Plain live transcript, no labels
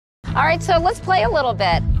All right, so let's play a little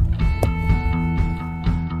bit.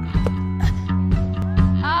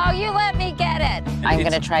 Oh, you let me get it. I'm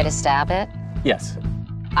going to try to stab it. Yes.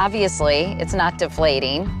 Obviously, it's not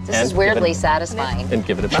deflating. This is weirdly satisfying. And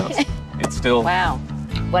give it a bounce. It's still... Wow.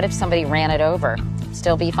 What if somebody ran it over?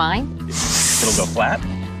 Still be fine? It'll go flat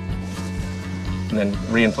and then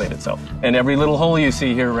reinflate itself. And every little hole you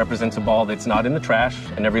see here represents a ball that's not in the trash,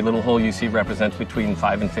 and every little hole you see represents between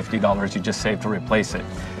 $5 and $50 you just saved to replace it.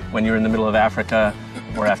 When you're in the middle of Africa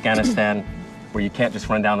or Afghanistan, where you can't just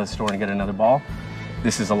run down to the store and get another ball,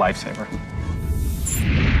 this is a lifesaver.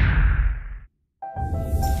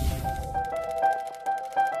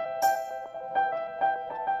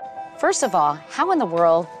 First of all, how in the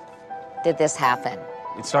world did this happen?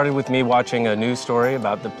 It started with me watching a news story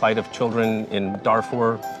about the plight of children in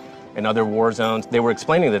Darfur and other war zones. They were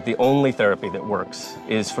explaining that the only therapy that works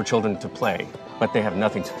is for children to play, but they have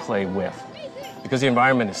nothing to play with. Because the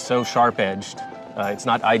environment is so sharp-edged, it's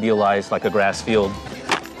not idealized like a grass field.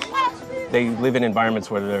 They live in environments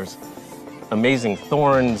where there's amazing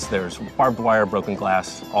thorns, there's barbed wire, broken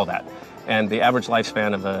glass, all that. And the average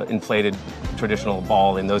lifespan of an inflated traditional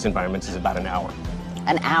ball in those environments is about an hour.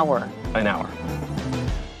 An hour? An hour.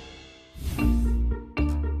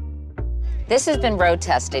 This has been road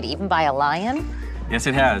tested, even by a lion? Yes,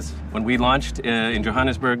 it has. When we launched in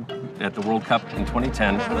Johannesburg at the World Cup in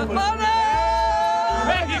 2010,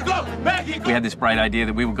 we had this bright idea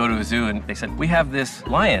that we would go to a zoo, and they said, we have this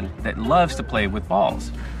lion that loves to play with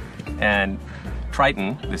balls. And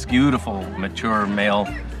Triton, this beautiful, mature male,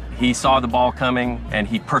 he saw the ball coming and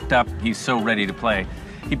he perked up. He's so ready to play.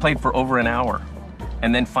 He played for over an hour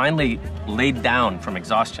and then finally laid down from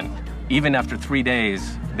exhaustion. Even after 3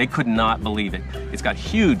 days, they could not believe it. It's got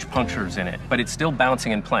huge punctures in it, but it's still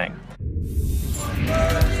bouncing and playing.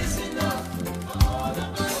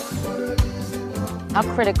 How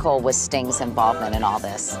critical was Sting's involvement in all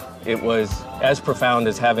this? It was as profound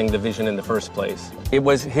as having the vision in the first place. It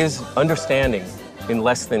was his understanding in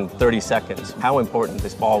less than 30 seconds how important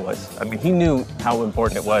this ball was. I mean, he knew how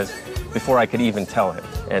important it was before I could even tell him,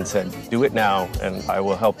 and said, do it now and I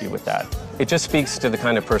will help you with that. It just speaks to the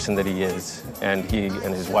kind of person that he is, and he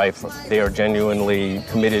and his wife, they are genuinely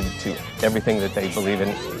committed to everything that they believe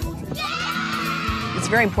in. It's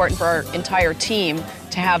very important for our entire team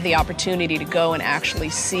to have the opportunity to go and actually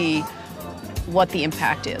see what the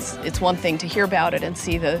impact is. It's one thing to hear about it and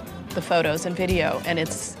see the photos and video, and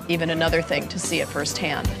it's even another thing to see it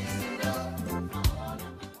firsthand.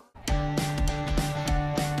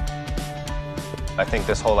 I think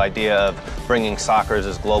this whole idea of bringing soccer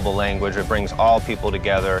as global language, it brings all people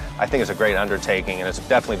together. I think it's a great undertaking, and it's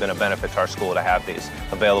definitely been a benefit to our school to have these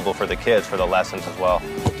available for the kids for the lessons as well.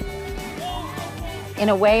 In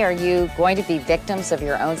a way, are you going to be victims of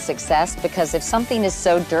your own success? Because if something is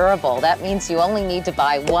so durable, that means you only need to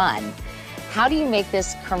buy one. How do you make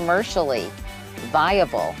this commercially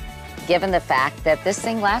viable, given the fact that this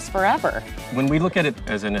thing lasts forever? When we look at it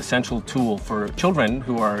as an essential tool for children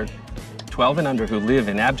who are 12 and under, who live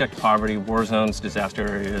in abject poverty, war zones, disaster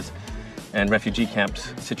areas, and refugee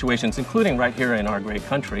camps situations, including right here in our great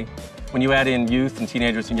country, when you add in youth and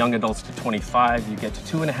teenagers and young adults to 25, you get to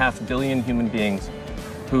 2.5 billion human beings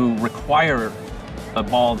who require a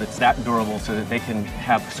ball that's that durable so that they can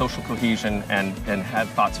have social cohesion and have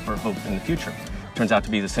thoughts for hope in the future. Turns out to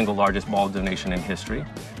be the single largest ball donation in history.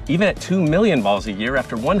 Even at 2 million balls a year,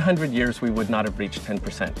 after 100 years, we would not have reached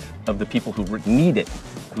 10% of the people who need it,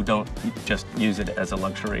 who don't just use it as a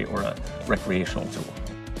luxury or a recreational tool.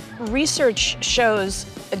 Research shows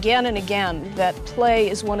again and again that play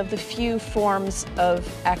is one of the few forms of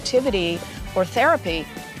activity or therapy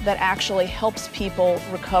that actually helps people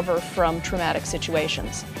recover from traumatic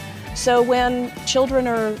situations. So when children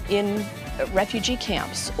are in refugee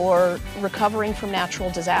camps or recovering from natural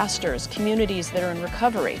disasters, communities that are in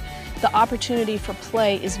recovery, the opportunity for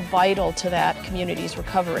play is vital to that community's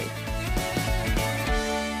recovery.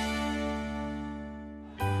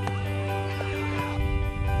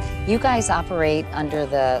 You guys operate under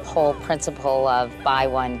the whole principle of buy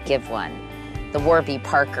one, give one, the Warby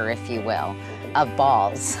Parker, if you will, of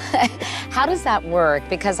balls. How does that work?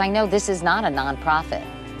 Because I know this is not a nonprofit.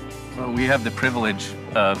 Well, we have the privilege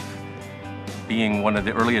of being one of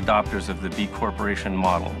the early adopters of the B Corporation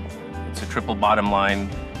model. It's a triple bottom line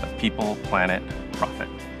of people, planet, profit.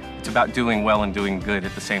 It's about doing well and doing good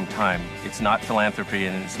at the same time. It's not philanthropy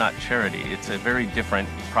and it's not charity. It's a very different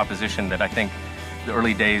proposition that I think the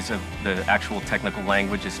early days of the actual technical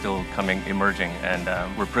language is still emerging, and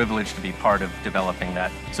we're privileged to be part of developing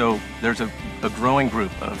that. So there's a growing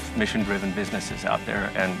group of mission-driven businesses out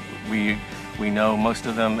there, and we We know most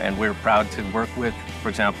of them, and we're proud to work with, for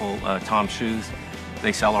example, Tom's Shoes.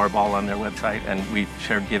 They sell our ball on their website, and we've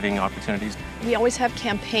shared giving opportunities. We always have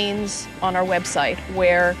campaigns on our website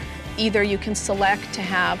where either you can select to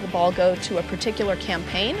have the ball go to a particular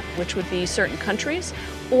campaign, which would be certain countries,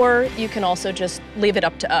 or you can also just leave it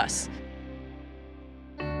up to us.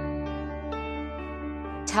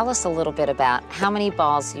 Tell us a little bit about how many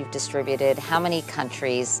balls you've distributed, how many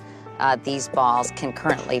countries these balls can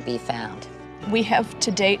currently be found. We have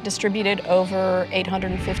to date distributed over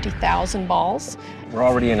 850,000 balls. We're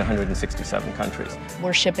already in 167 countries.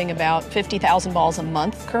 We're shipping about 50,000 balls a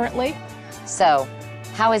month currently. So,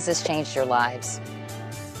 how has this changed your lives?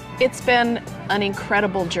 It's been an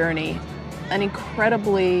incredible journey, an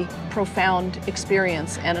incredibly profound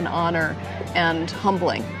experience, and an honor, and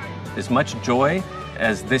humbling. As much joy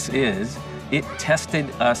as this is, it tested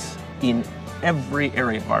us in every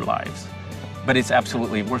area of our lives, but it's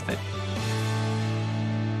absolutely worth it.